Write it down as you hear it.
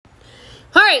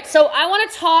right, so I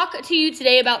want to talk to you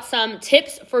today about some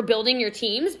tips for building your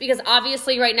teams, because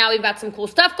obviously right now we've got some cool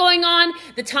stuff going on.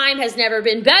 The time has never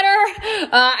been better.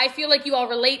 I feel like you all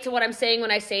relate to what I'm saying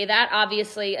when I say that,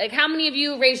 obviously. Like, how many of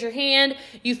you, raise your hand,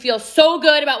 you feel so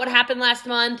good about what happened last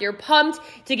month, you're pumped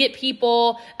to get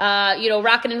people,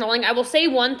 rocking and rolling. I will say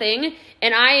one thing,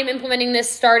 and I am implementing this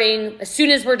starting as soon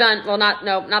as we're done. Well,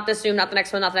 not this Zoom, not the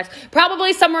next one, not the next.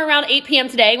 Probably somewhere around 8 p.m.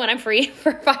 today when I'm free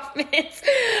for 5 minutes.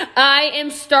 I am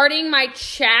starting my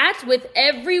chat with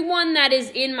everyone that is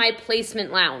in my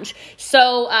placement lounge.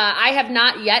 So I have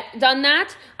not yet done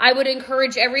that. I would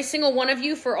encourage every single one of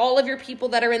you, for all of your people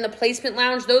that are in the placement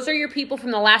lounge, those are your people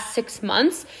from the last 6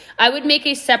 months. I would make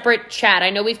a separate chat. I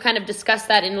know we've kind of discussed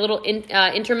that in little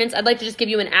interments. I'd like to just give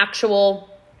you an actual,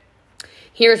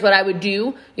 here's what I would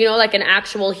do, like an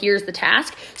actual, here's the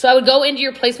task. So I would go into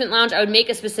your placement lounge. I would make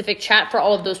a specific chat for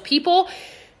all of those people,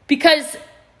 because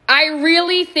I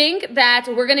really think that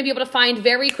we're going to be able to find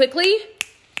very quickly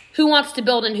who wants to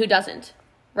build and who doesn't,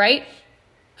 right?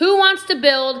 Who wants to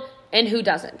build and who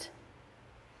doesn't.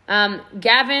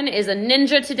 Gavin is a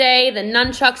ninja today. The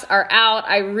nunchucks are out.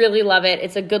 I really love it.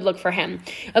 It's a good look for him.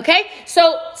 Okay,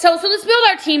 so let's build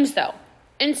our teams though.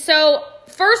 And so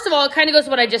first of all, it kind of goes to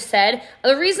what I just said.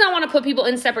 The reason I want to put people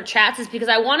in separate chats is because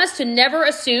I want us to never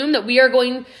assume that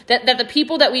that the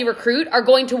people that we recruit are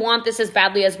going to want this as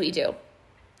badly as we do.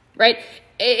 Right?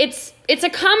 It's a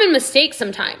common mistake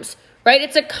sometimes, right?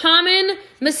 It's a common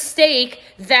mistake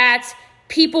that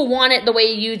people want it the way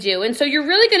you do. And so you're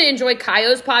really going to enjoy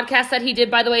Kaio's podcast that he did,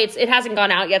 by the way. It hasn't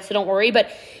gone out yet, so don't worry. But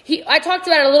I talked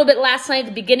about it a little bit last night at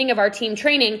the beginning of our team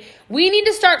training. We need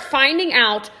to start finding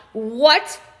out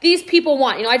what these people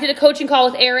want. I did a coaching call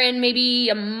with Erin maybe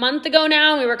a month ago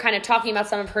now. We were kind of talking about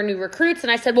some of her new recruits.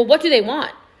 And I said, well, what do they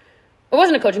want? It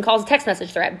wasn't a coaching call, it was a text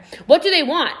message thread. What do they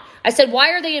want? I said, why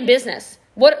are they in business?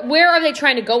 Where are they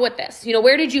trying to go with this?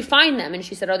 Where did you find them? And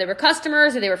she said, they were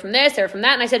customers, or they were from this, they were from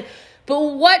that. And I said, but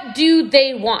what do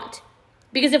they want?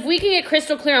 Because if we can get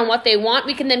crystal clear on what they want,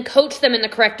 we can then coach them in the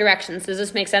correct directions. Does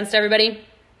this make sense to everybody?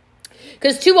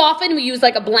 Because too often we use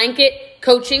like a blanket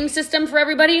coaching system for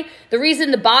everybody. The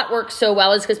reason the bot works so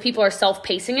well is because people are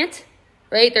self-pacing it.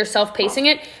 Right? They're self-pacing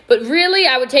it. But really,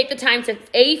 I would take the time to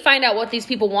A, find out what these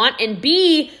people want, and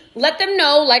B, let them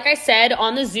know, like I said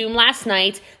on the Zoom last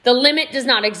night, the limit does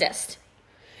not exist.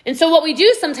 And so what we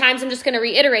do sometimes, I'm just going to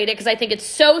reiterate it because I think it's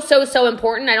so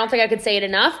important, I don't think I could say it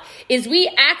enough, is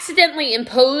we accidentally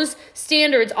impose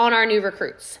standards on our new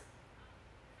recruits.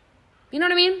 You know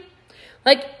what I mean?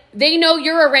 Like, they know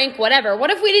you're a rank whatever. What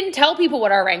if we didn't tell people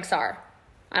what our ranks are?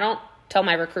 I don't tell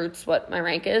my recruits what my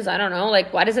rank is. I don't know.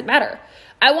 Like, why does it matter?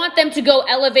 I want them to go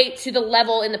elevate to the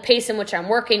level in the pace in which I'm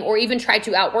working, or even try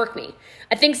to outwork me.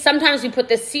 I think sometimes we put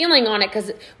this ceiling on it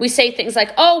because we say things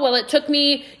like, oh, well, it took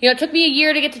me a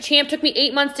year to get to champ, took me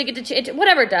 8 months to get to champ,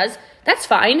 whatever it does. That's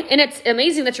fine. And it's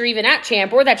amazing that you're even at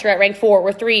champ, or that you're at rank 4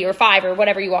 or 3 or 5 or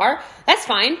whatever you are. That's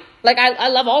fine. Like, I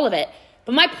love all of it.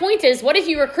 But my point is, what if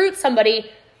you recruit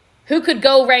somebody who could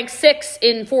go rank 6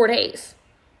 in 4 days?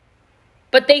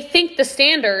 But they think the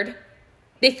standard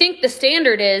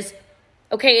is,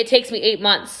 okay, it takes me 8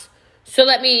 months. So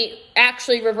let me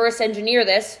actually reverse engineer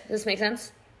this. Does this make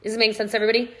sense? Is it making sense to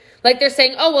everybody? Like, they're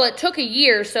saying, oh, well, it took a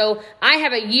year, so I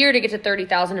have a year to get to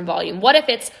 30,000 in volume. What if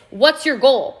it's, what's your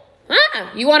goal?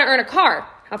 You want to earn a car.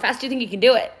 How fast do you think you can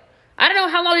do it? I don't know.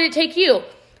 How long did it take you?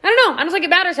 I don't know. I don't think it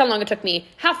matters how long it took me.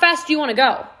 How fast do you want to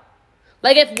go?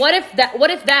 Like, what if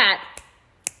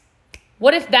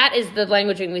that is the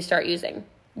languaging we start using?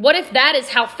 What if that is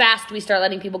how fast we start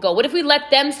letting people go? What if we let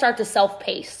them start to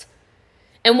self-pace?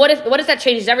 And what if that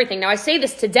changes everything? Now, I say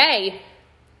this today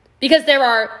because there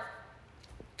are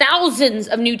thousands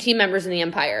of new team members in the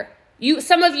Empire.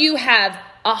 Some of you have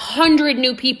 100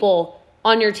 new people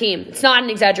on your team. It's not an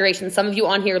exaggeration. Some of you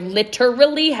on here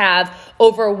literally have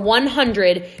over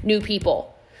 100 new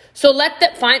people. So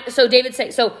so David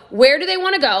say, so where do they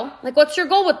want to go? Like, what's your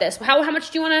goal with this? How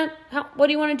much do you want to, what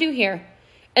do you want to do here?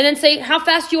 And then say, how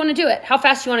fast do you want to do it? How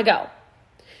fast do you want to go?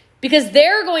 Because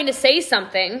they're going to say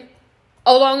something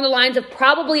along the lines of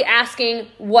probably asking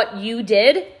what you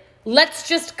did. Let's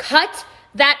just cut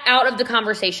that out of the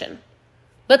conversation.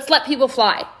 Let's let people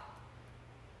fly.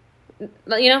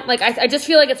 I just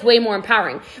feel like it's way more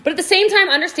empowering. But at the same time,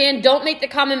 understand, don't make the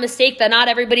common mistake that not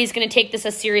everybody's going to take this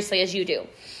as seriously as you do.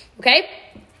 Okay?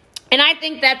 And I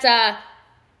think that's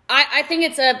I think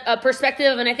it's a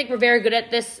perspective, and I think we're very good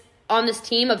at this on this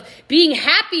team, of being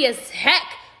happy as heck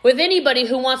with anybody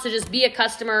who wants to just be a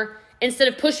customer instead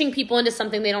of pushing people into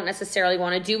something they don't necessarily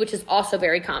want to do, which is also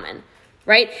very common,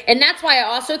 right? And that's why I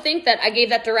also think that I gave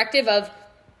that directive of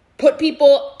put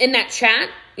people in that chat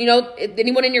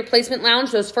anyone in your placement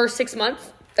lounge, those first 6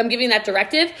 months, I'm giving that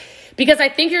directive because I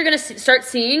think you're going to start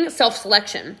seeing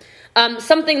self-selection.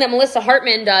 Something that Melissa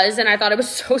Hartman does, and I thought it was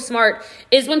so smart,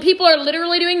 is when people are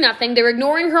literally doing nothing, they're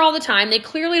ignoring her all the time, they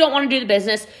clearly don't want to do the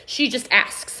business, she just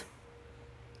asks.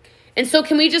 And so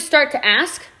can we just start to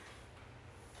ask?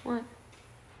 What?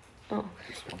 Oh.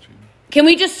 Can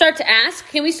we just start to ask?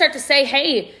 Can we start to say,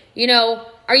 hey,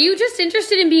 are you just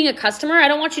interested in being a customer? I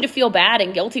don't want you to feel bad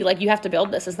and guilty like you have to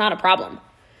build this. It's not a problem.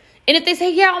 And if they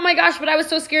say, yeah, oh my gosh, but I was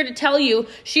so scared to tell you,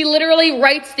 she literally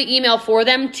writes the email for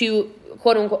them to,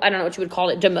 quote unquote, I don't know what you would call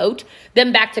it, demote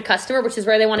them back to customer, which is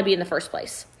where they want to be in the first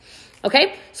place.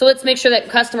 Okay? So let's make sure that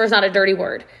customer is not a dirty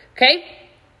word. Okay?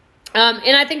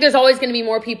 And I think there's always going to be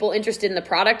more people interested in the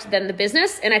product than the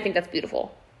business, and I think that's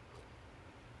beautiful.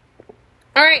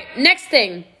 All right, next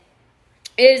thing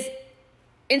is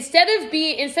instead of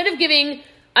giving,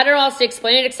 I don't know how else to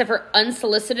explain it except for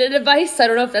unsolicited advice. I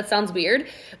don't know if that sounds weird,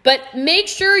 but make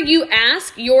sure you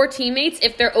ask your teammates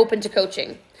if they're open to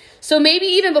coaching. So maybe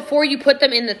even before you put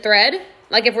them in the thread,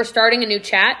 like if we're starting a new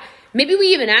chat, maybe we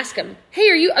even ask them, hey,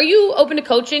 are you open to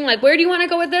coaching? Like, where do you want to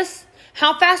go with this?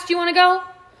 How fast do you want to go?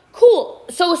 Cool.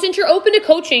 So since you're open to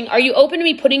coaching, are you open to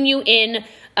me putting you in,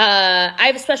 I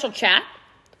have a special chat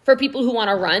for people who want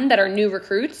to run that are new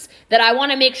recruits that I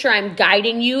want to make sure I'm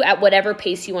guiding you at whatever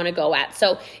pace you want to go at.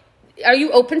 So are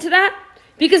you open to that?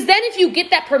 Because then if you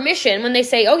get that permission when they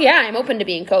say, oh yeah, I'm open to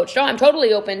being coached. Oh, I'm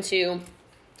totally open to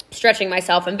stretching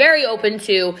myself. I'm very open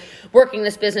to working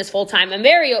this business full time. I'm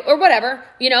or whatever,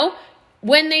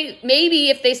 when maybe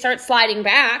if they start sliding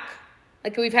back,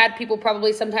 like we've had people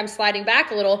probably sometimes sliding back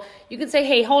a little, you can say,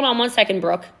 hey, hold on 1 second,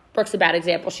 Brooke. Brooke's a bad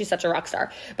example. She's such a rock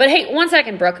star. But hey, 1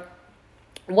 second, Brooke.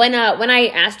 When I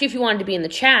asked you if you wanted to be in the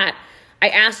chat, I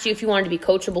asked you if you wanted to be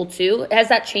coachable too. Has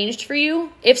that changed for you?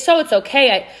 If so, it's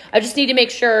okay. I just need to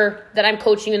make sure that I'm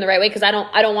coaching you in the right way because I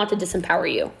don't want to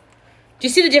disempower you. Do you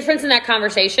see the difference in that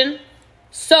conversation?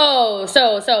 So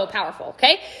powerful,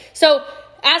 okay? So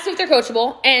ask if they're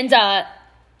coachable and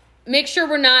make sure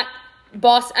we're not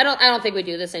I don't think we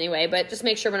do this anyway, but just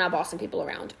make sure we're not bossing people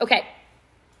around. Okay.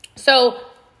 So,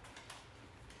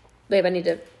 babe, I need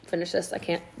to finish this. I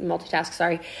can't multitask,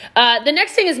 sorry. The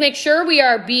next thing is make sure we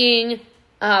are being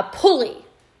pulley,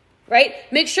 right?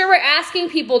 Make sure we're asking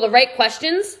people the right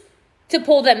questions to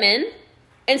pull them in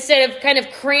instead of kind of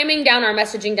cramming down our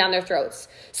messaging down their throats.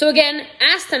 So again,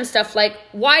 ask them stuff like,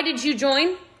 why did you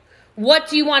join? What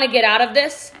do you want to get out of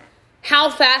this? How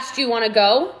fast do you want to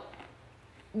go?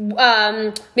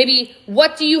 Maybe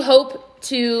what do you hope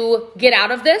to get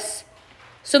out of this?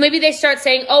 So maybe they start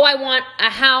saying, oh, I want a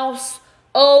house.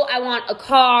 Oh, I want a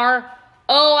car.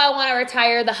 Oh, I want to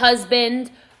retire the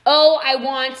husband. Oh, I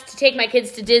want to take my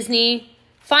kids to Disney.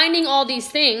 Finding all these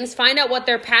things, find out what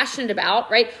they're passionate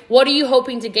about, right? What are you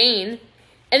hoping to gain?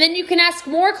 And then you can ask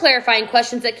more clarifying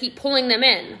questions that keep pulling them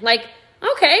in. Like,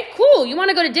 okay, cool. You want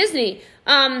to go to Disney.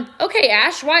 Okay,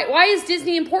 Ash, why is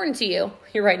Disney important to you?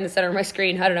 You're right in the center of my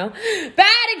screen. I don't know.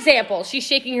 Bad example. She's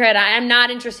shaking her head. I'm not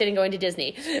interested in going to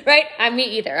Disney, right? Me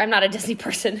either. I'm not a Disney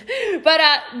person. But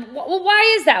well,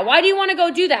 why is that? Why do you want to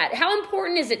go do that? How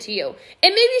important is it to you? And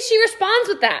maybe she responds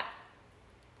with that.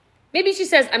 Maybe she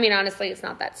says, honestly, it's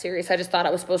not that serious. I just thought I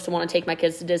was supposed to want to take my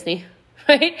kids to Disney,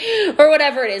 right? Or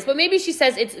whatever it is. But maybe she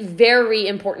says, it's very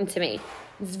important to me.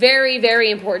 It's very,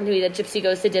 very important to me that Gypsy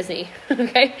goes to Disney,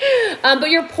 okay? But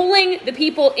you're pulling the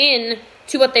people in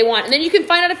to what they want. And then you can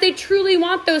find out if they truly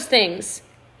want those things,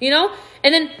 And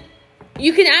then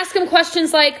you can ask them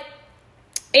questions like,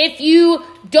 if you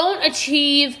don't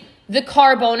achieve the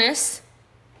car bonus,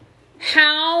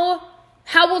 how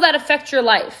will that affect your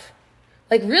life?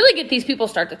 Like really get these people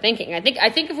start to thinking. I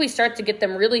think if we start to get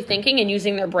them really thinking and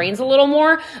using their brains a little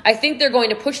more, I think they're going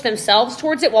to push themselves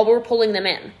towards it while we're pulling them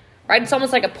in. Right? It's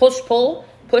almost like a push-pull.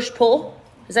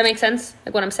 Does that make sense?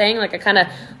 Like what I'm saying? Like I kind of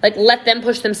like let them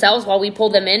push themselves while we pull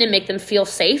them in and make them feel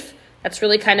safe. That's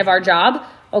really kind of our job.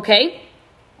 Okay?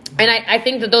 And I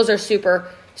think that those are super,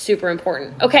 super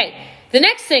important. Okay. The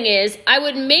next thing is I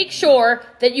would make sure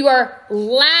that you are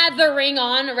lathering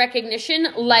on recognition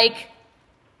like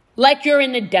you're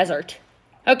in the desert.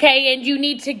 Okay? And you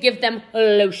need to give them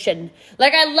lotion.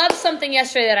 Like I loved something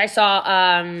yesterday that I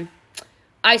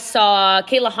saw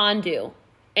Kayla Hahn do.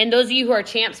 And those of you who are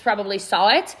champs probably saw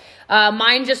it.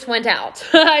 Mine just went out.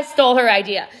 I stole her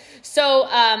idea. So,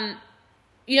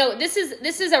 this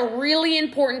is a really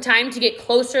important time to get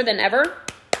closer than ever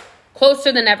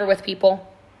with people,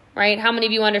 right? How many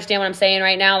of you understand what I'm saying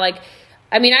right now?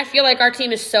 I feel like our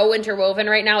team is so interwoven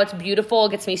right now. It's beautiful.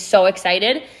 It gets me so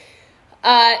excited.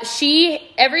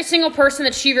 Every single person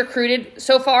that she recruited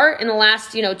so far in the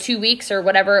last, 2 weeks or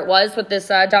whatever it was with this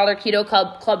Dollar Keto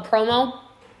Club promo,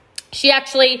 she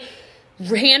actually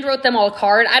hand wrote them all a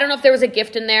card. I don't know if there was a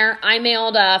gift in there. I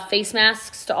mailed face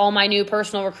masks to all my new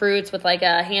personal recruits with like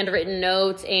a handwritten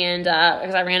note, and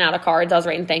because I ran out of cards, I was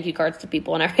writing thank you cards to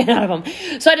people and I ran out of them.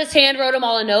 So I just hand wrote them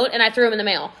all a note and I threw them in the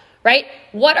mail. Right?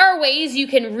 What are ways you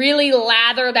can really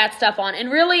lather that stuff on?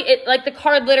 And really, the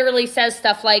card literally says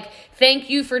stuff like, thank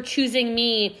you for choosing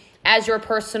me as your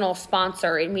personal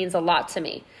sponsor. It means a lot to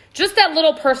me. Just that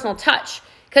little personal touch.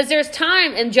 Because there's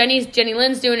time, and Jenny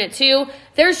Lynn's doing it too.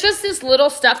 There's just this little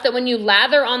stuff that when you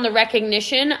lather on the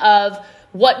recognition of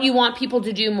what you want people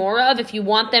to do more of, if you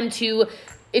want them to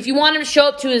show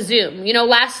up to a Zoom.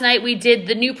 Last night we did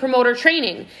the new promoter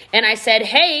training, and I said,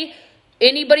 hey,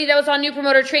 anybody that was on new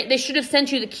promoter training, they should have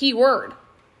sent you the keyword.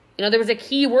 There was a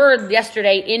keyword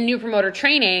yesterday in new promoter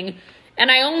training,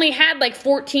 and I only had like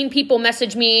 14 people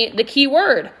message me the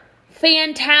keyword.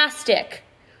 Fantastic.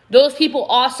 Those people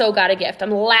also got a gift. I'm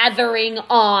lathering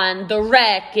on the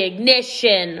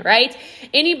recognition, right?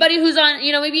 Anybody who's on,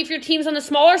 maybe if your team's on the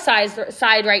smaller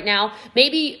side right now,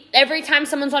 maybe every time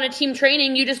someone's on a team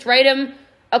training, you just write them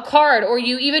a card, or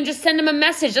you even just send them a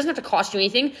message. It doesn't have to cost you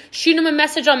anything. Shoot them a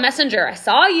message on Messenger. I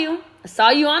saw you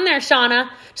on there, Shauna.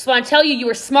 Just want to tell you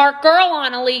were a smart girl,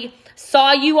 Annalie.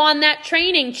 Saw you on that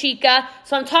training, Chica.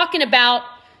 So I'm talking about,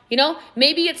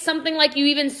 maybe it's something like you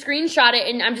even screenshot it,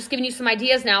 and I'm just giving you some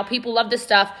ideas now. People love this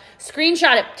stuff.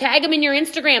 Screenshot it. Tag them in your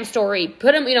Instagram story.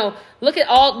 Put them, look at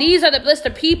all, these are the list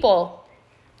of people.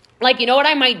 Like, what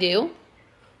I might do?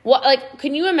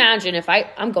 Can you imagine if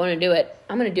I'm going to do it.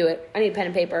 I'm going to do it. I need a pen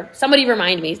and paper. Somebody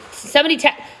remind me.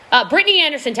 Brittany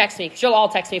Anderson text me, because you'll all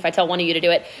text me if I tell one of you to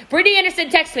do it. Brittany Anderson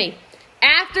text me.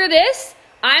 After this,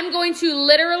 I'm going to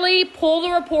literally pull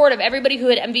the report of everybody who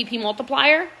had MVP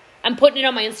multiplier. I'm putting it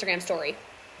on my Instagram story.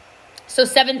 So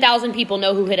 7,000 people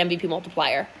know who hit MVP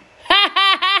multiplier.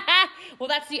 Well,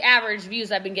 that's the average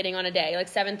views I've been getting on a day, like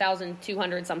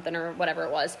 7,200 something or whatever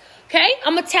it was. Okay?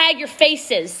 I'm going to tag your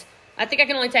faces. I think I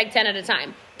can only tag 10 at a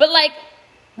time. But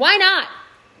why not?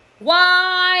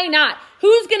 Why not?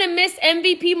 Who's going to miss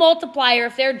MVP multiplier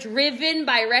if they're driven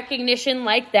by recognition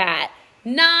like that?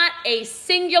 Not a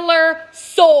singular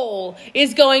soul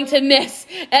is going to miss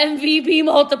MVP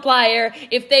multiplier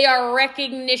if they are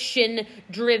recognition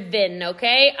driven,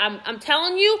 okay? I'm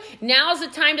telling you, now's the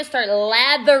time to start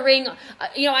lathering.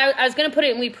 I was going to put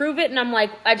it in We Prove It, and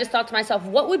I just thought to myself,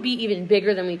 what would be even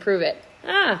bigger than We Prove It?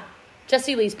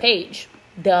 Jesse Lee's page.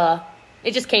 Duh.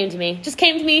 It just came to me.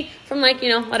 From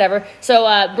whatever.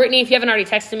 So, Brittany, if you haven't already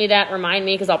texted me that, remind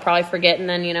me, because I'll probably forget, and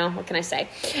then, what can I say?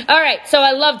 All right, so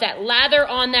I love that. Lather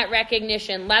on that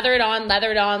recognition. Lather it on,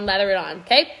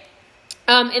 okay?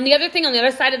 And the other thing on the other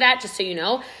side of that, just so you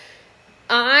know,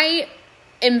 I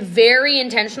am very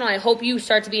intentional. I hope you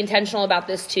start to be intentional about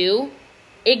this too.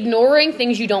 Ignoring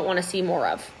things you don't want to see more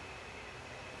of.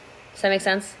 Does that make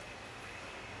sense?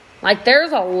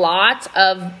 There's a lot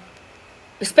of,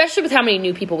 especially with how many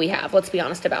new people we have, let's be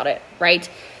honest about it, right?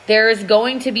 There's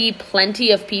going to be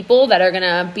plenty of people that are going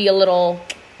to be a little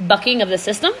bucking of the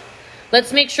system.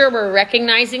 Let's make sure we're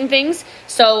recognizing things.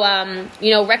 So,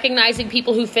 recognizing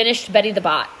people who finished Betty the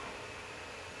Bot,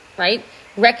 right?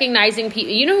 Recognizing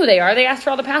people, you know who they are. They asked for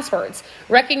all the passwords.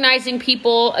 Recognizing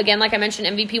people, again, like I mentioned,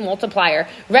 MVP multiplier.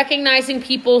 Recognizing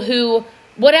people who,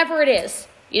 whatever it is,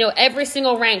 every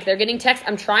single rank, they're getting text.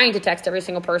 I'm trying to text every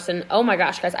single person. Oh my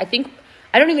gosh, guys,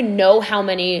 I don't even know how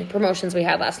many promotions we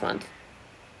had last month.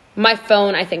 My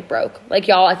phone, I think, broke.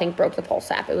 Y'all, I think, broke the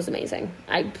Pulse app. It was amazing.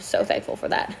 I'm so thankful for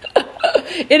that.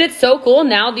 And it's so cool.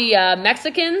 Now the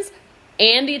Mexicans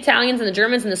and the Italians and the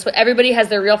Germans and the everybody has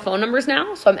their real phone numbers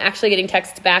now. So I'm actually getting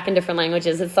texts back in different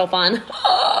languages. It's so fun.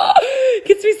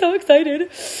 Gets me so excited.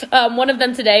 One of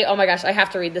them today, oh my gosh, I have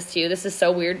to read this to you. This is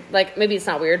so weird. Maybe it's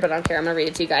not weird, but I don't care. I'm going to read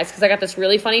it to you guys because I got this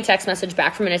really funny text message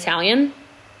back from an Italian.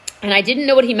 And I didn't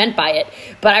know what he meant by it,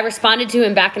 but I responded to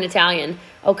him back in Italian.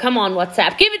 Oh, come on,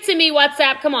 WhatsApp. Give it to me,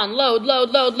 WhatsApp. Come on, load.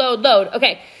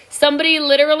 Okay, somebody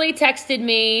literally texted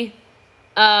me.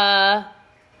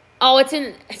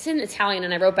 It's in Italian,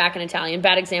 and I wrote back in Italian.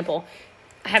 Bad example.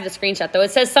 I have the screenshot, though. It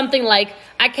says something like,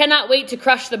 I cannot wait to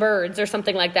crush the birds, or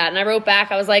something like that. And I wrote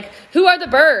back, I was like, who are the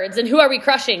birds, and who are we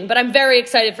crushing? But I'm very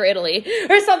excited for Italy,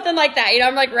 or something like that.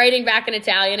 I'm writing back in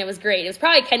Italian. It was great. It was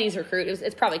probably Kenny's recruit.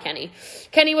 It's probably Kenny.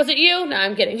 Kenny, was it you? No,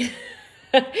 I'm kidding.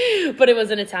 but it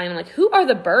was in Italian. I'm like, who are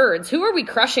the birds? Who are we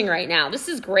crushing right now? This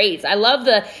is great. I love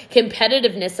the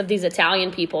competitiveness of these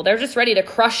Italian people. They're just ready to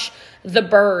crush the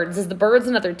birds. Is the birds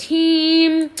another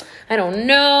team? I don't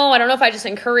know. I don't know if I just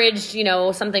encouraged,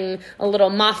 something a little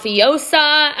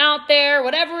mafiosa out there.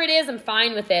 Whatever it is, I'm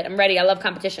fine with it. I'm ready. I love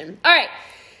competition. All right.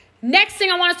 Next thing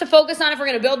I want us to focus on if we're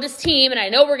going to build this team, and I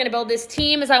know we're going to build this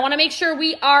team, is I want to make sure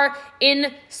we are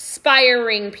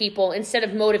inspiring people instead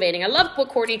of motivating. I love what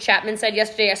Courtney Chapman said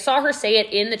yesterday. I saw her say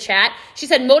it in the chat. She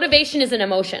said, motivation is an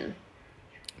emotion.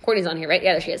 Courtney's on here, right?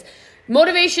 Yeah, there she is.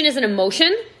 Motivation is an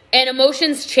emotion, and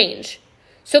emotions change.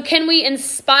 So can we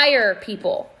inspire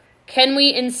people? Can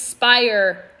we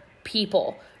inspire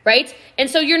people? Right? And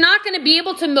so you're not going to be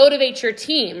able to motivate your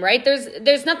team, right?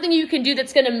 There's nothing you can do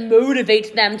that's going to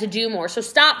motivate them to do more. So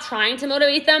stop trying to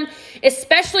motivate them,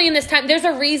 especially in this time. There's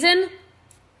a reason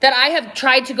that I have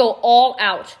tried to go all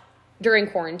out during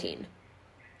quarantine.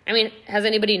 I mean, has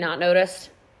anybody not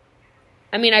noticed?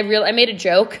 I mean, I made a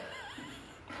joke.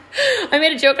 I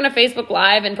made a joke on a Facebook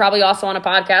Live and probably also on a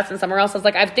podcast and somewhere else. I was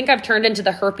like, I think I've turned into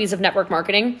the herpes of network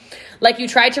marketing. Like, you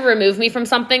tried to remove me from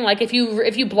something. Like, if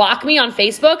you block me on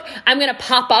Facebook, I'm going to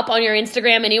pop up on your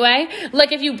Instagram anyway.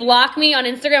 Like, if you block me on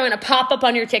Instagram, I'm going to pop up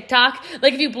on your TikTok.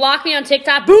 Like, if you block me on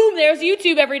TikTok, boom, there's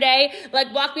YouTube every day.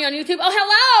 Like, block me on YouTube. Oh,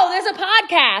 hello, there's a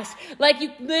podcast. Like,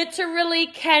 you literally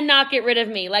cannot get rid of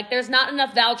me. Like, there's not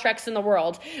enough Valtrex in the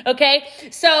world. Okay?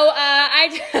 So,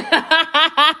 I'm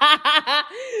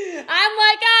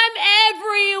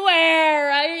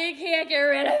everywhere. You can't get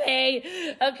rid of me.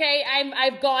 Okay,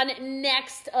 I've gone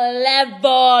next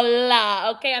level.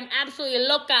 Okay, I'm absolutely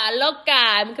loca.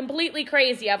 I'm completely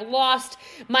crazy. I've lost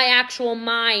my actual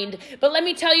mind. But let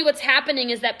me tell you what's happening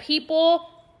is that people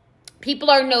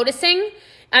are noticing.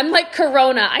 I'm like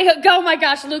Corona. Oh my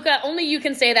gosh, Luca, only you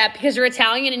can say that because you're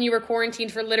Italian and you were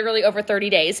quarantined for literally over 30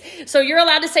 days. So you're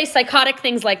allowed to say psychotic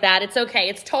things like that. It's okay.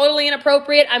 It's totally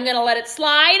inappropriate. I'm going to let it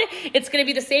slide. It's going to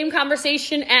be the same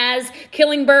conversation as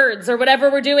killing birds or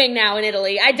whatever we're doing now in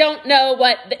Italy. I don't know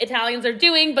what the Italians are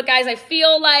doing, but guys, I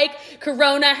feel like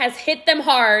Corona has hit them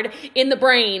hard in the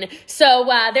brain. So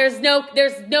there's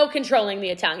no controlling the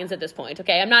Italians at this point.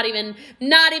 Okay, I'm not even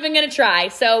going to try.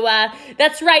 So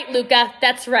that's right, Luca.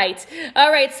 That's right.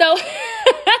 All right. So,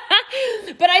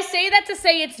 but I say that to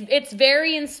say it's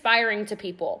very inspiring to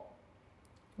people.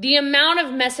 The amount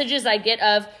of messages I get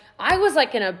of, I was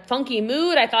like in a funky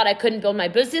mood. I thought I couldn't build my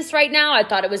business right now. I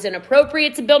thought it was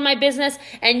inappropriate to build my business.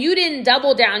 And you didn't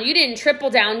double down. You didn't triple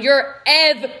down. You're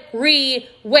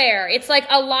everywhere. It's like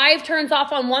a live turns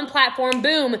off on one platform.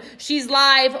 Boom. She's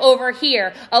live over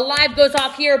here. A live goes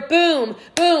off here. Boom.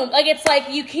 Boom. Like, it's like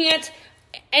you can't.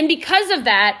 And because of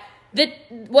that,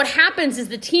 what happens is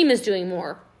the team is doing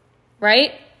more,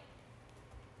 right?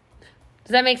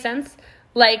 Does that make sense?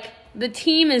 Like, the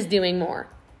team is doing more.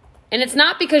 And it's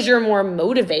not because you're more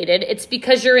motivated. It's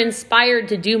because you're inspired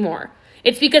to do more.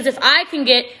 It's because if I can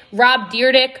get Rob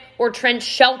Dyrdek or Trent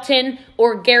Shelton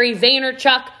or Gary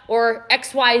Vaynerchuk or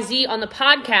XYZ on the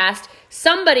podcast,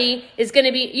 somebody is going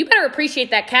to be, you better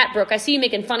appreciate that cat, Brooke. I see you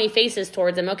making funny faces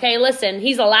towards him. Okay, listen,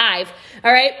 he's alive.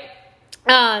 All right.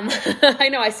 I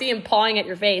know, I see him pawing at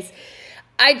your face.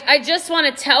 I just want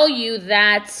to tell you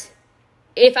that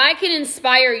if I can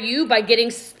inspire you by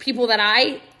getting people that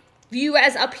I view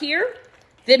as up here,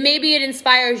 then maybe it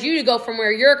inspires you to go from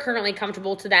where you're currently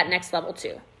comfortable to that next level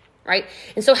too, right?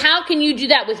 And so how can you do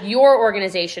that with your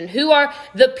organization? Who are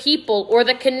the people or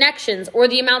the connections or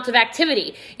the amount of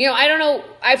activity? I don't know.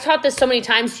 I've taught this so many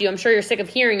times to you. I'm sure you're sick of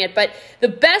hearing it, but the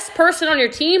best person on your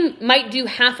team might do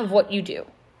half of what you do.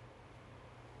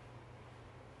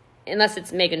 Unless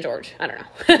it's Megan George. I don't know.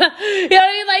 You know what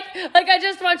I mean? Like I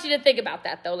just want you to think about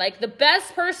that though. Like, the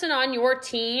best person on your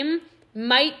team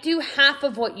might do half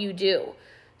of what you do.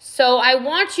 So I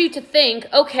want you to think,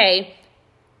 okay,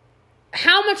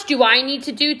 how much do I need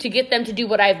to do to get them to do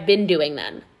what I've been doing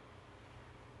then?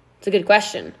 It's a good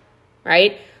question,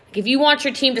 right? Like, if you want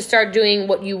your team to start doing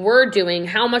what you were doing,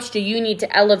 how much do you need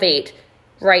to elevate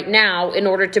right now in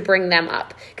order to bring them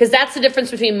up? Because that's the difference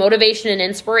between motivation and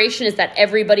inspiration, is that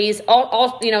everybody's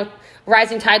all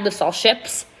rising tide lifts all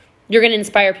ships. You're going to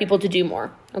inspire people to do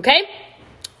more. Okay.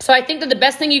 So I think that the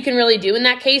best thing you can really do in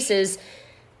that case is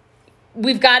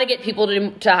we've got to get people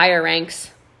to higher ranks.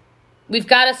 We've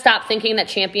got to stop thinking that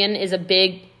champion is a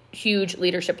big, huge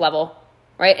leadership level.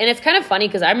 Right. And it's kind of funny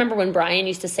because I remember when Brian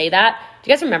used to say that. Do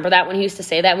you guys remember that when he used to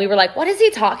say that? And we were like, what is he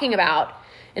talking about?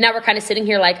 And now we're kind of sitting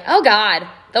here like, oh God,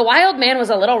 the wild man was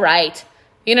a little right.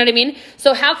 You know what I mean?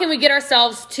 So how can we get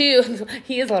ourselves to,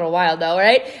 he is a little wild though,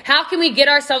 right? How can we get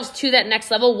ourselves to that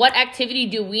next level? What activity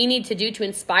do we need to do to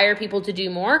inspire people to do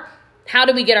more? How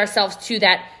do we get ourselves to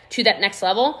that next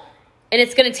level? And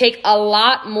it's going to take a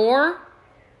lot more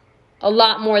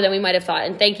than we might have thought.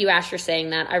 And thank you, Ash, for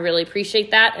saying that. I really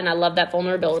appreciate that, and I love that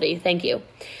vulnerability. Thank you.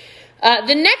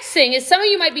 The next thing is, some of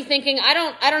you might be thinking, I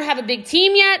don't have a big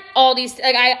team yet. All these,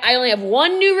 like, I only have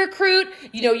one new recruit.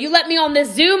 You know, you let me on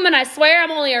this Zoom, and I swear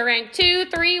I'm only a rank 2,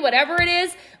 3, whatever it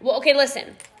is. Well, okay,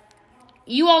 listen.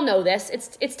 You all know this.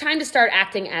 It's time to start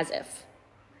acting as if.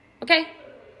 Okay?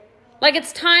 Like,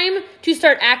 it's time to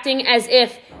start acting as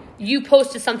if you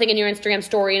posted something in your Instagram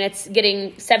story and it's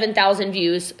getting 7,000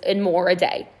 views and more a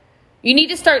day. You need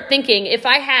to start thinking, if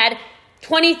I had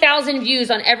 20,000 views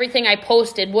on everything I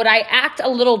posted, would I act a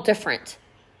little different,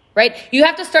 right? You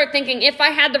have to start thinking, if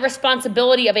I had the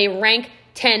responsibility of a rank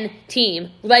 10 team,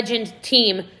 legend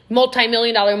team,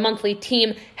 multi-million-dollar monthly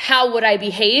team, how would I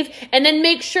behave? And then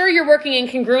make sure you're working in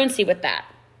congruency with that.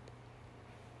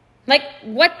 Like,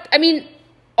 what, I mean,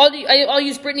 I'll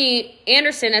use Brittany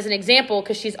Anderson as an example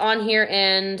because she's on here,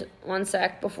 and one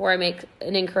sec before I make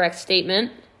an incorrect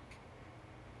statement.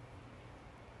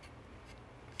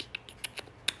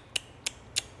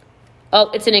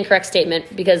 Oh, it's an incorrect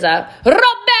statement because Roberto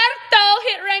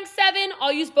hit rank 7.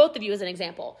 I'll use both of you as an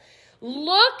example.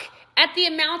 Look at the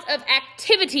amount of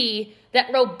activity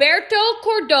that Roberto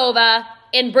Cordova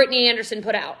and Brittany Anderson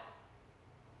put out.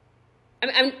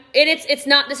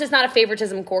 This is not a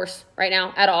favoritism course right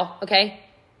now at all, okay?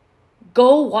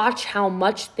 Go watch how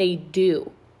much they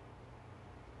do.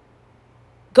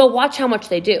 Go watch how much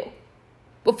they do.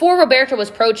 Before Roberto was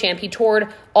pro champ, he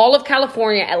toured all of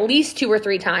California at least 2 or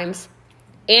 3 times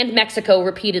and Mexico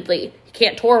repeatedly. He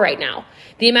can't tour right now.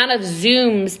 The amount of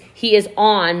Zooms he is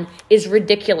on is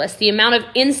ridiculous. The amount of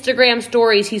Instagram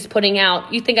stories he's putting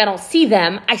out, you think I don't see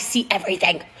them? I see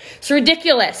everything. It's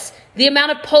ridiculous. The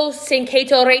amount of posts in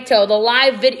Kato Reto, the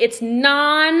live video, it's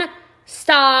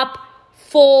non-stop,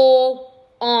 full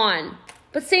on.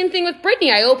 But same thing with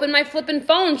Brittany. I open my flipping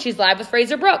phone, she's live with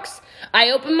Fraser Brooks.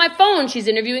 I open my phone, she's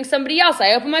interviewing somebody else.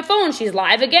 I open my phone, she's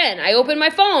live again. I open my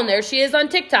phone, there she is on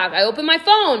TikTok. I open my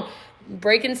phone,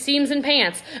 breaking seams and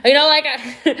pants. You know, like,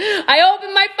 I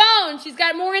open my phone, she's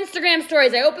got more Instagram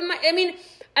stories.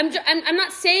 I'm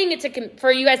not saying it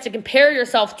for you guys to compare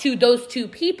yourself to those two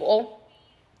people.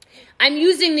 I'm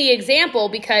using the example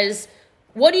because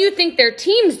what do you think their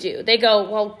teams do? They go,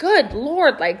 well, good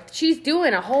Lord, like, she's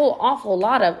doing a whole awful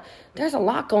lot of, there's a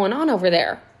lot going on over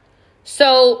there.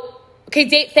 So,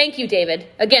 okay, thank you, David,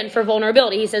 again, for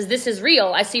vulnerability. He says, this is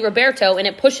real. I see Roberto, and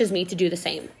it pushes me to do the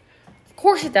same. Of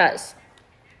course it does.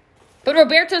 But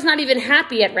Roberto's not even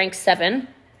happy at rank 7.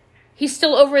 He's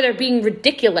still over there being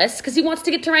ridiculous because he wants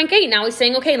to get to rank 8. Now he's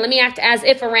saying, okay, let me act as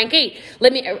if a rank 8.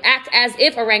 Let me act as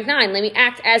if a rank 9. Let me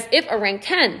act as if a rank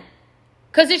 10.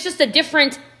 Because it's just a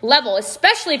different level,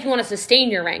 especially if you want to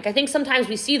sustain your rank. I think sometimes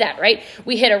we see that, right?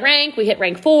 We hit a rank, we hit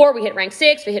rank 4, we hit rank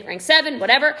 6, we hit rank 7,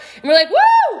 whatever. And we're like,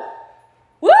 woo!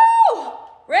 Woo!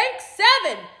 Rank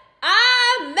 7!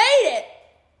 I made it!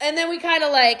 And then we kind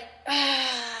of like,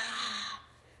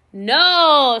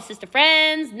 no, sister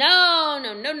friends, no.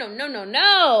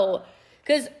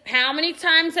 Because how many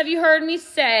times have you heard me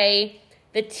say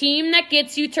the team that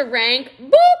gets you to rank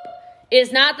boop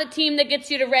is not the team that gets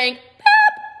you to rank boop?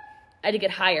 I had to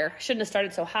get higher. I shouldn't have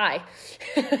started so high.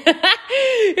 You know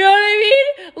what I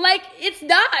mean? Like, it's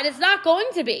not going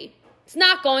to be. It's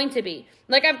not going to be.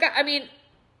 Like,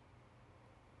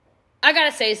 I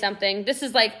gotta say something. This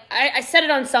is like, I said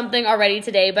it on something already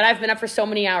today, but I've been up for so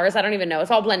many hours, I don't even know.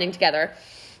 It's all blending together.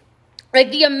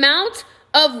 Like, the amount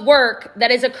of work that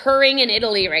is occurring in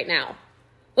Italy right now.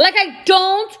 Like, I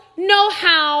don't know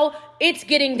how it's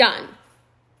getting done.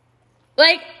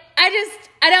 Like,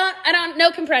 I don't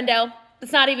know comprendo.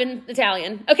 It's not even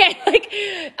Italian. Okay? Like,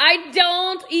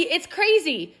 it's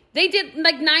crazy. They did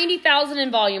like 90,000 in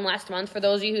volume last month, for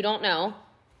those of you who don't know.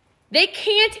 They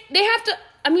have to,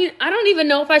 I don't even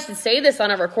know if I should say this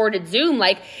on a recorded Zoom.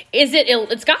 Like,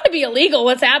 it's got to be illegal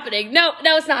what's happening. No,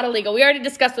 it's not illegal. We already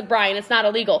discussed with Brian. It's not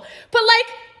illegal. But, like,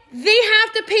 they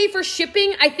have to pay for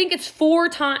shipping. I think it's 4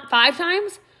 times, 5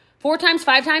 times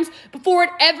before it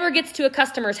ever gets to a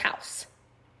customer's house.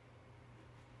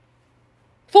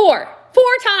 4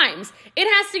 times. It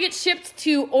has to get shipped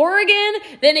to Oregon,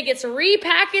 then it gets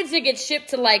repackaged, it gets shipped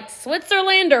to like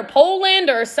Switzerland or Poland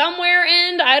or somewhere,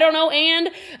 okay?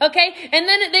 And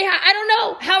then I don't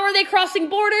know, how are they crossing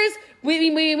borders?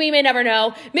 We may never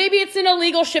know. Maybe it's an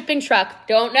illegal shipping truck.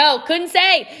 Don't know. Couldn't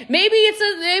say. Maybe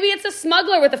it's a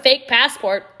smuggler with a fake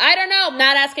passport. I don't know.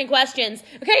 Not asking questions.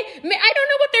 Okay? I don't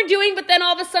know what they're doing, but then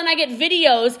all of a sudden I get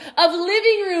videos of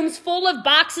living rooms full of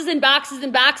boxes and boxes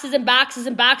and boxes and boxes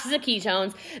and boxes of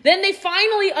ketones. Then they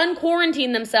finally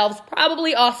unquarantine themselves,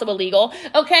 probably also illegal.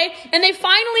 Okay? And they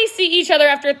finally see each other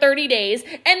after 30 days,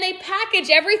 and they package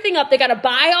everything up. They got to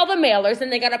buy all the mailers,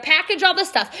 and they got to package all the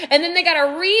stuff, and then they got to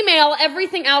remail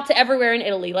everything out to everywhere in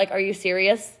Italy. Like, are you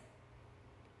serious?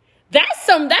 That's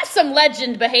some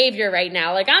legend behavior right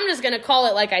now. Like, I'm just going to call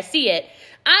it like I see it.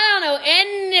 I don't know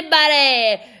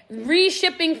anybody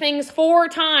reshipping things 4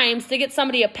 times to get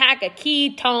somebody a pack of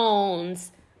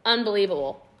ketones.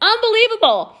 Unbelievable.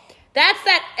 Unbelievable. That's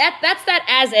that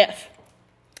as if.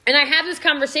 And I have this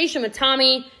conversation with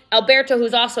Tommy Alberto,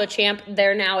 who's also a champ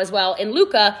there now as well, and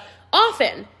Luca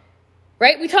often.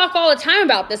 Right? We talk all the time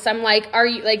about this. I'm like, are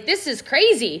you like, this is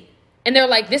crazy. And they're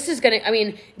like, this is going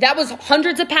to, that was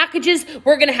hundreds of packages.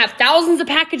 We're going to have thousands of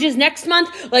packages next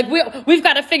month. Like we've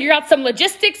got to figure out some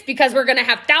logistics because we're going to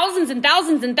have thousands and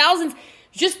thousands and thousands.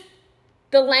 Just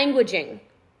the languaging.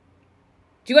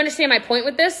 Do you understand my point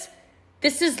with this?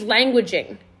 This is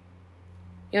languaging.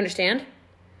 You understand?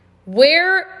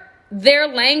 Where their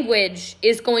language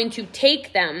is going to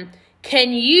take them,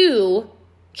 can you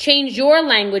change your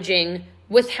languaging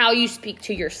with how you speak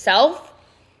to yourself,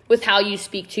 with how you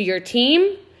speak to your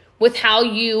team, with how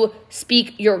you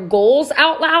speak your goals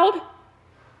out loud?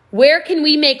 Where can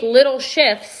we make little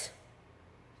shifts?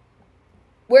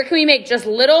 Where can we make just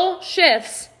little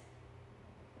shifts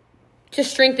to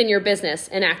strengthen your business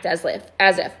and act as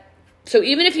if? So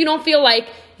even if you don't feel like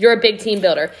you're a big team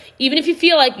builder, even if you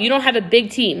feel like you don't have a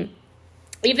big team,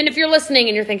 even if you're listening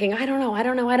and you're thinking, I don't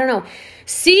know.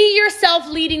 See yourself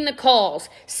leading the calls.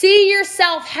 See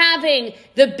yourself having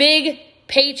the big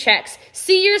paychecks.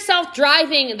 See yourself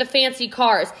driving the fancy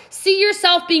cars. See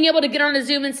yourself being able to get on a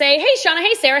Zoom and say, hey, Shauna,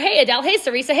 hey, Sarah, hey, Adele, hey,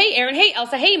 Sarisa, hey, Aaron, hey,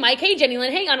 Elsa, hey, Mike, hey, Jenny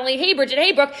Lynn, hey, Annalie, hey, Bridget,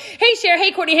 hey, Brooke, hey, Cher,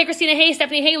 hey, Courtney, hey, Christina, hey,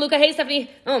 Stephanie, hey, Luca, hey, Stephanie.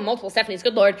 Oh, multiple Stephanies,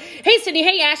 good Lord. Hey, Sydney,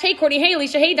 hey, Ash, hey, Courtney, hey,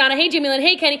 Alicia, hey, Donna, hey, Jamie Lynn,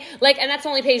 hey, Kenny. And that's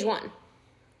only page 1.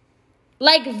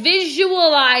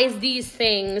 Visualize these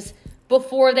things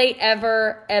before they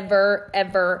ever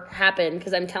happen.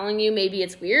 Because I'm telling you, maybe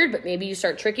it's weird, but maybe you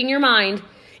start tricking your mind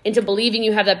into believing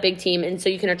you have that big team. And so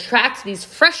you can attract these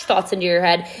fresh thoughts into your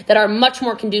head that are much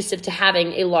more conducive to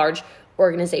having a large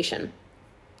organization.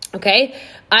 Okay?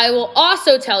 I will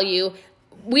also tell you,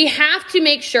 we have to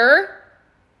make sure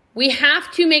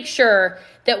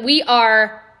that we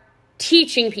are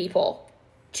teaching people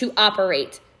to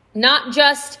operate, not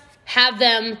just have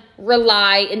them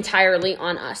rely entirely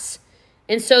on us.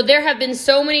 And so there have been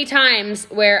so many times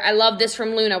where I love this from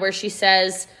Luna, where she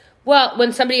says, well,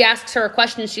 when somebody asks her a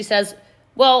question, she says,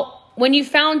 well, when you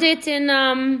found it in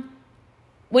the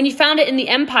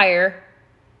empire,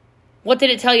 what did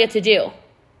it tell you to do?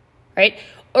 Right?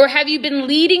 Or have you been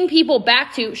leading people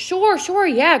back to, sure,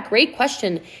 yeah, great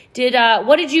question.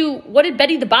 What did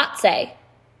Betty the Bot say?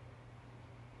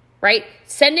 Right?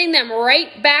 Sending them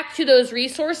right back to those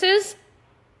resources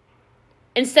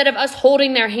instead of us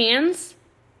holding their hands.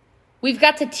 We've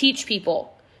got to teach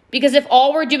people, because if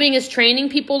all we're doing is training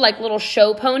people like little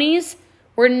show ponies,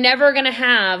 we're never going to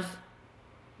have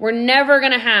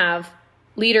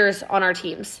leaders on our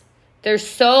teams. There's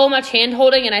so much hand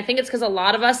holding, and I think it's because a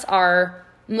lot of us are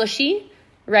mushy,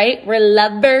 right? We're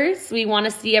lovers. We want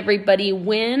to see everybody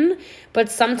win. But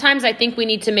sometimes I think we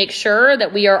need to make sure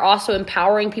that we are also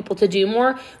empowering people to do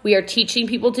more. We are teaching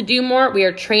people to do more. We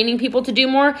are training people to do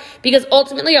more. Because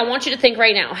ultimately, I want you to think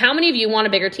right now, how many of you want a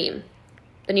bigger team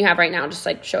than you have right now? Just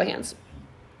show of hands.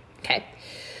 Okay.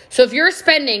 So if you're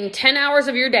spending 10 hours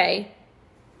of your day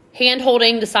hand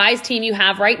holding the size team you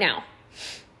have right now,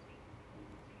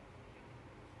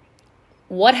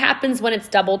 what happens when it's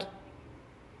doubled?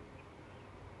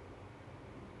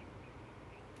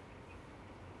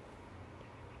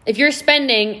 If you're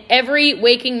spending every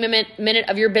waking minute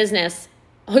of your business,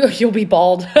 you'll be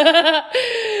bald,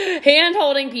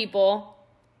 hand-holding people,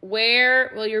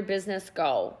 where will your business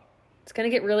go? It's going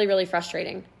to get really, really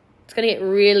frustrating. It's going to get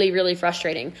really, really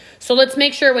frustrating. So let's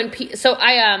make sure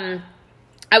I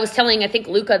was telling, I think,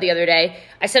 Luca the other day,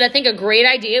 I said, I think a great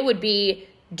idea would be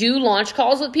do launch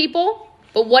calls with people,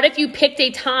 but what if you picked a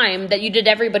time that you did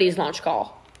everybody's launch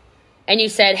call? And you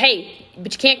said, hey,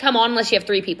 but you can't come on unless you have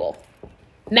 3 people.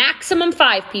 Maximum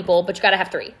 5 people, but you got to have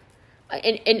 3.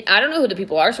 And I don't know who the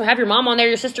people are, so have your mom on there,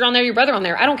 your sister on there, your brother on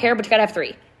there. I don't care, but you got to have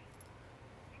 3.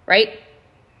 Right?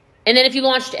 And then if you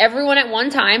launched everyone at one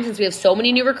time, since we have so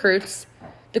many new recruits,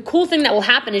 the cool thing that will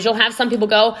happen is you'll have some people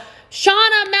go,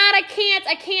 Shauna, Matt, I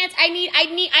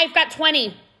can't, I've got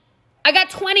 20. I got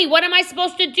 20. What am I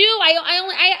supposed to do?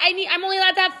 I'm only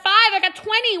allowed to have 5. I got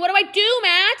 20. What do I do,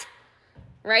 Matt?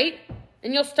 Right?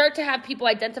 And you'll start to have people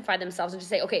identify themselves and just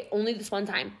say, okay, only this one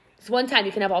time. This one time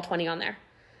you can have all 20 on there.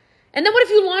 And then what if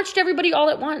you launched everybody all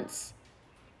at once?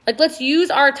 Like, let's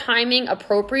use our timing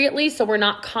appropriately so we're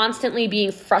not constantly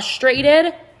being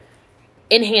frustrated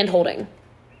in hand-holding,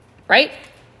 right?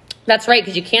 That's right,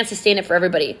 because you can't sustain it for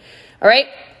everybody, all right?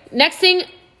 Next thing,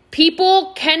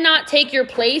 people cannot take your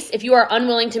place if you are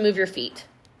unwilling to move your feet.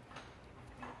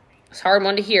 It's a hard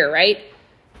one to hear, right?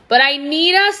 But I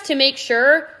need us to make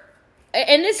sure,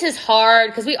 and this is hard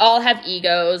because we all have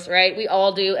egos, right? We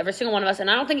all do, every single one of us. And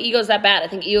I don't think ego is that bad. I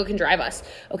think ego can drive us,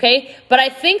 okay? But I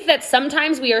think that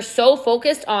sometimes we are so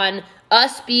focused on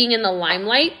us being in the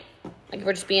limelight, like if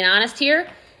we're just being honest here.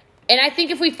 And I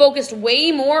think if we focused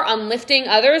way more on lifting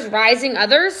others, rising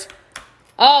others,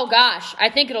 oh gosh, I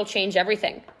think it'll change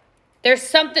everything. There's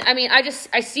something,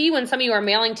 I see when some of you are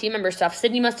mailing team member stuff.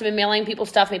 Sydney must have been mailing people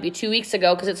stuff maybe 2 weeks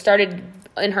ago because it started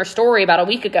in her story about a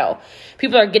week ago.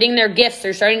 People are getting their gifts.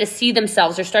 They're starting to see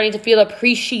themselves. They're starting to feel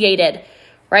appreciated,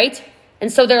 right?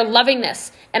 And so they're loving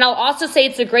this. And I'll also say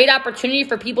it's a great opportunity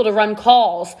for people to run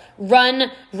calls,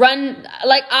 run.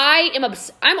 Like I'm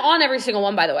on every single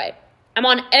one, by the way. I'm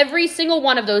on every single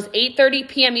one of those 8:30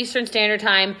 p.m. Eastern Standard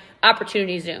Time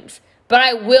opportunity Zooms. But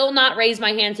I will not raise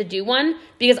my hand to do one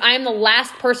because I am the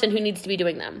last person who needs to be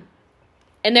doing them.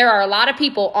 And there are a lot of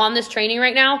people on this training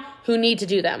right now who need to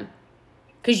do them.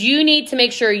 Because you need to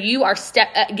make sure you are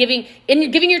giving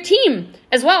your team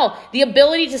as well the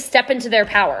ability to step into their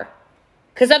power.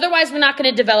 Because otherwise we're not going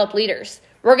to develop leaders.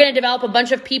 We're going to develop a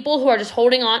bunch of people who are just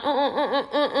holding on.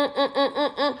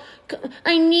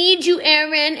 I need you,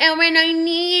 Erin. Erin, I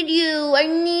need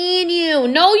you.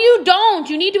 No, you don't.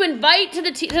 You need to invite to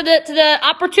the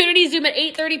opportunity Zoom at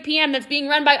 8:30 p.m. that's being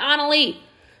run by Annalie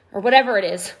or whatever it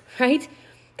is, right?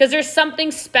 Because there's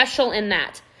something special in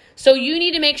that. So you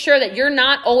need to make sure that you're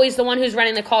not always the one who's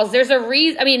running the calls. There's a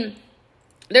reason.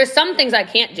 There's some things I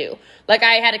can't do. Like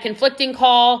I had a conflicting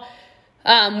call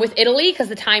with Italy because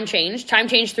the time changed. Time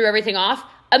change threw everything off.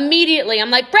 Immediately, I'm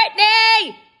like,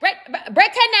 Brittany,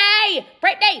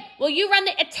 will you run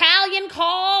the Italian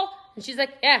call? And she's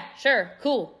like, yeah, sure,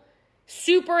 cool.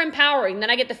 Super empowering.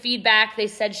 Then I get the feedback. They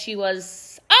said she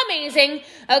was amazing,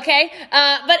 okay?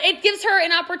 But it gives her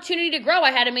an opportunity to grow.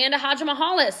 I had Amanda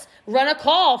Hajimahales run a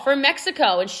call for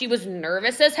Mexico, and she was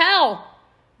nervous as hell.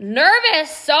 So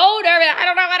nervous. I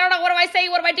don't know. What do I say?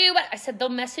 What do I do? But I said, they'll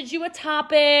message you a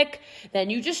topic. Then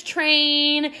you just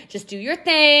train. Just do your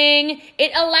thing.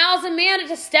 It allows Amanda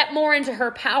to step more into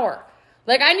her power.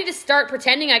 Like I need to start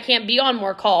pretending I can't be on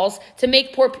more calls to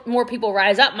make more people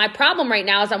rise up. My problem right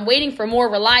now is I'm waiting for more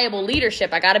reliable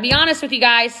leadership. I got to be honest with you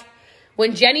guys.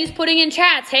 When Jenny's putting in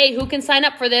chats, hey, who can sign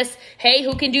up for this? Hey,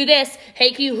 who can do this?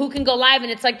 Hey, who can go live? And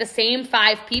it's like the same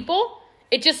 5 people.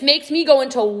 It just makes me go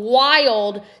into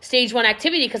wild stage 1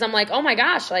 activity because I'm like, oh my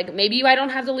gosh, like maybe I don't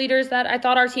have the leaders that I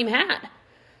thought our team had.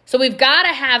 So we've got to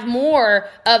have more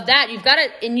of that.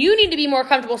 And you need to be more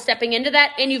comfortable stepping into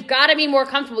that. And you've got to be more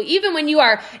comfortable. Even when you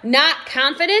are not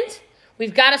confident,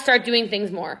 we've got to start doing things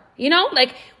more.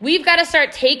 Like we've got to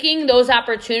start taking those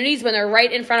opportunities when they're right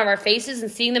in front of our faces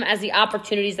and seeing them as the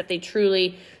opportunities that they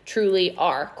truly, truly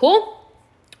are. Cool?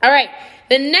 All right.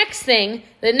 The next thing,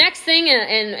 and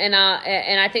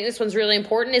I think this one's really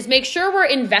important, is make sure we're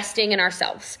investing in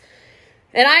ourselves.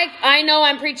 And I know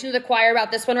I'm preaching to the choir about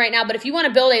this one right now, but if you want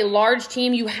to build a large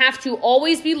team, you have to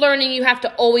always be learning. You have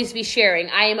to always be sharing.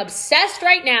 I am obsessed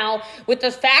right now with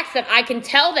the fact that I can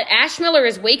tell that Ash Miller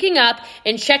is waking up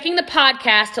and checking the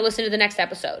podcast to listen to the next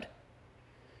episode.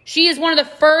 She is one of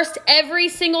the first every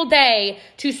single day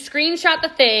to screenshot the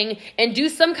thing and do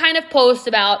some kind of post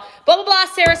about blah, blah, blah,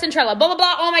 Sarah Centrella, blah, blah,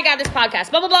 blah, oh my God, this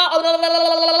podcast, blah, blah, blah, blah, blah, blah,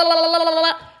 blah, blah, blah,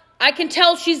 blah. I can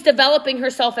tell she's developing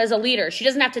herself as a leader. She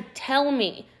doesn't have to tell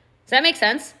me. Does that make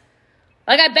sense?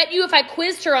 Like I bet you if I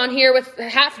quizzed her on here with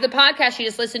half of the podcast she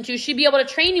just listened to, she'd be able to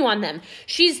train you on them.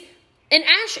 And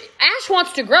Ash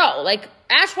wants to grow. Like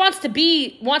Ash wants to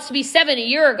be 7 a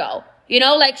year ago.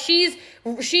 Like she's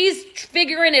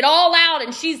figuring it all out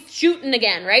and she's shooting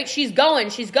again, right? She's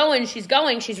going, she's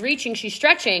reaching, she's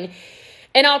stretching.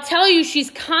 And I'll tell you, she's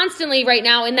constantly right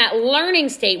now in that learning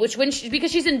state,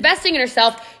 because she's investing in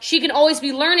herself, she can always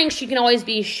be learning, she can always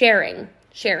be sharing,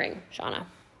 Shauna.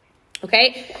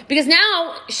 Okay? Because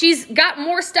now she's got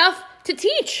more stuff to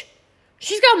teach.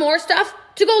 She's got more stuff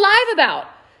to go live about.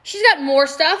 She's got more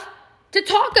stuff to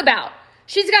talk about.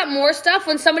 She's got more stuff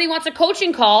when somebody wants a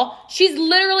coaching call. She's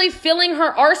literally filling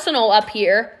her arsenal up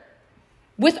here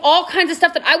with all kinds of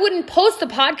stuff that I wouldn't post the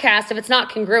podcast if it's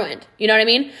not congruent. You know what I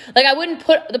mean? Like, I wouldn't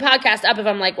put the podcast up if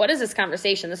I'm like, what is this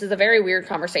conversation? This is a very weird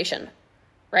conversation,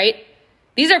 right?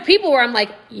 These are people where I'm like,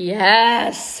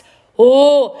 yes.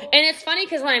 Oh, and it's funny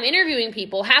because when I'm interviewing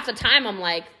people, half the time I'm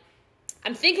like,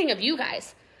 I'm thinking of you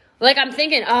guys. Like, I'm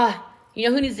thinking, you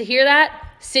know who needs to hear that?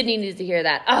 Sydney needs to hear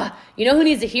that. You know who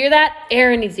needs to hear that?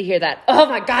 Aaron needs to hear that. Oh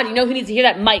my God, you know who needs to hear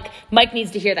that? Mike. Mike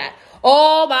needs to hear that.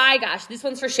 Oh my gosh, this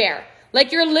one's for Cher.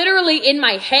 Like, you're literally in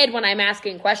my head when I'm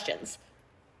asking questions,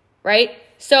 right?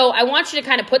 So I want you to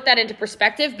kind of put that into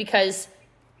perspective because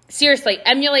seriously,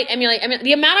 emulate.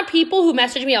 The amount of people who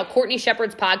messaged me on Courtney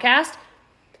Shepherd's podcast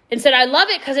and said, I love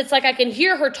it because it's like I can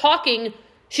hear her talking.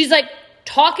 She's like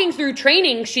talking through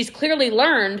training she's clearly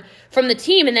learned from the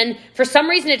team. And then for some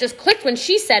reason it just clicked when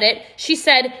she said it. She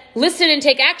said, listen and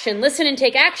take action. Listen and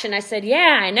take action. I said,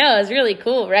 yeah, I know. It's really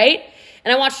cool, right?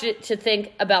 And I want you to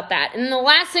think about that. And the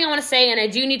last thing I want to say, and I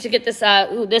do need to get this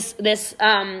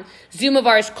Zoom of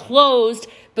ours closed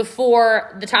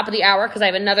before the top of the hour because I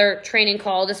have another training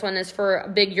call. This one is for a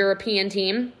big European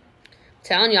team. I'm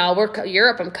telling y'all,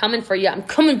 Europe. I'm coming for you. I'm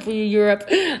coming for you, Europe.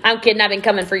 I'm kidding. I've been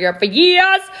coming for Europe for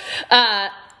years.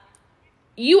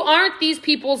 You aren't these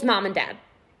people's mom and dad.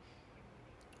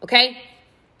 Okay?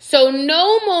 So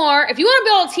no more. If you want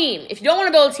to build a team, if you don't want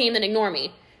to build a team, then ignore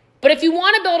me. But if you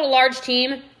want to build a large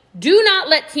team, do not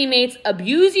let teammates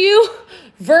abuse you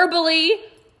verbally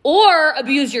or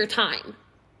abuse your time.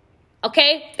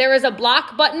 Okay? There is a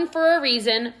block button for a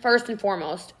reason, first and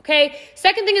foremost. Okay?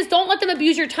 Second thing is don't let them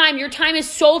abuse your time. Your time is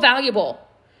so valuable.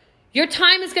 Your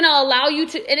time is going to allow you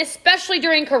to, and especially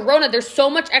during Corona, there's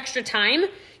so much extra time.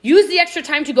 Use the extra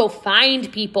time to go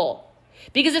find people.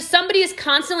 Because if somebody is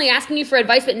constantly asking you for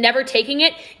advice but never taking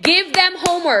it, give them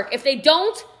homework. If they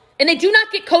don't, and they do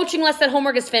not get coaching unless that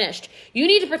homework is finished. You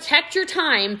need to protect your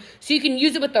time so you can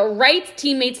use it with the right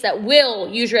teammates that will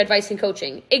use your advice and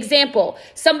coaching. Example,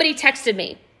 somebody texted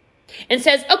me and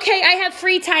says, okay, I have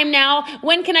free time now.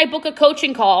 When can I book a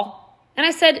coaching call? And I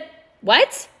said,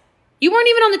 what? You weren't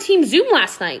even on the team Zoom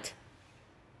last night.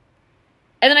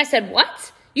 And then I said,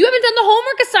 what? You haven't done the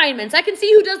homework assignments. I can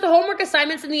see who does the homework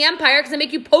assignments in the Empire because they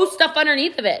make you post stuff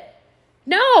underneath of it.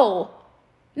 No.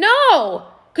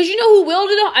 Because you know who will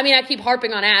do I mean, I keep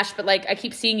harping on Ash, but like I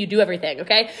keep seeing you do everything,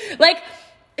 okay? Like,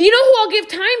 you know who I'll give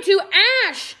time to?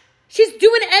 Ash. She's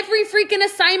doing every freaking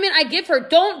assignment I give her.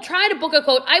 Don't try to book a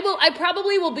coach. I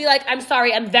probably will be like, I'm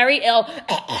sorry, I'm very ill.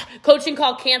 Coaching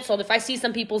call canceled if I see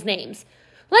some people's names.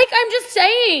 Like, I'm just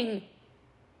saying.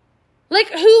 Like,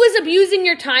 who is abusing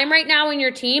your time right now in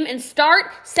your team? And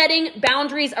start setting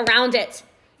boundaries around it.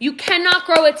 You cannot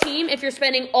grow a team if you're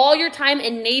spending all your time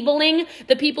enabling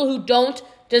the people who don't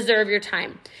deserve your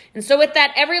time. And so with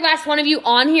that, every last one of you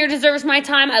on here deserves my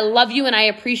time. I love you and I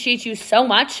appreciate you so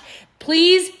much.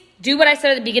 Please do what I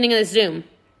said at the beginning of the Zoom.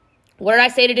 What did I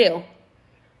say to do?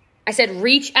 I said,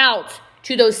 reach out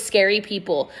to those scary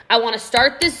people. I want to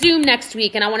start this Zoom next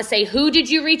week and I want to say, who did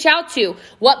you reach out to?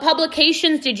 What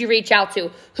publications did you reach out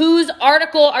to? Whose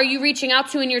article are you reaching out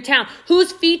to in your town?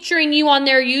 Who's featuring you on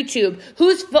their YouTube?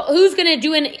 Who's going to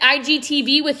do an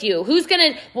IGTV with you? Who's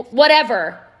going to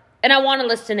whatever? And I want a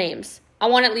list of names. I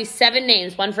want at least 7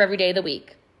 names, one for every day of the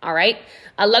week. All right?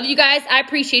 I love you guys. I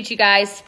appreciate you guys.